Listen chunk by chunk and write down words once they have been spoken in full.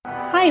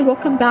Hi,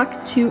 welcome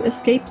back to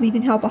Escape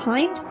Leaving Hell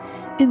Behind.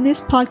 In this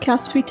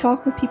podcast, we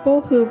talk with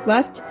people who have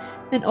left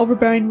an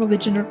overbearing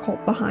religion or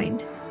cult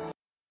behind.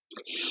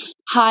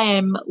 Hi,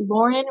 I'm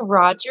Lauren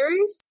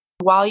Rogers.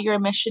 While you're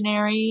a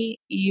missionary,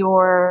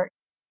 you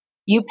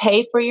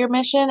pay for your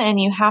mission and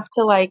you have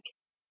to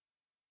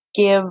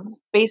give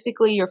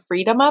basically your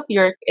freedom up.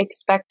 You're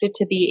expected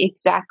to be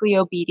exactly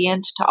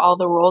obedient to all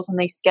the rules, and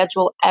they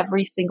schedule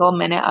every single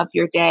minute of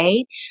your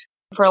day.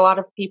 For a lot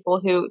of people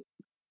who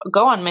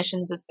go on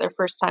missions, it's their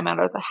first time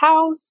out of the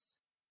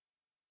house.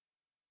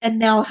 And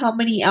now, how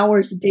many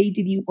hours a day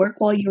did you work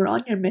while you were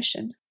on your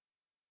mission?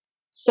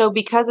 So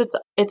because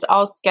it's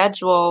all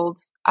scheduled,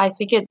 I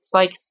think it's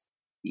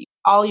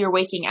all your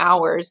waking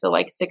hours, so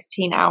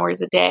 16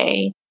 hours a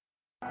day.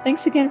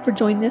 Thanks again for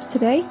joining us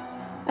today.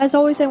 As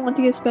always, I want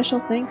to give special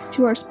thanks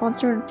to our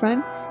sponsor and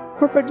friend,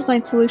 Corporate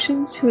Design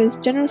Solutions, who has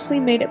generously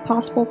made it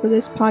possible for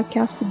this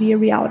podcast to be a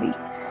reality.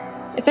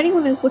 If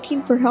anyone is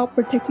looking for help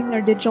protecting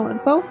their digital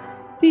info,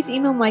 please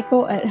email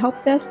Michael at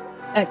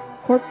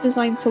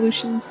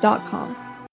helpdesk@corpdesignsolutions.com.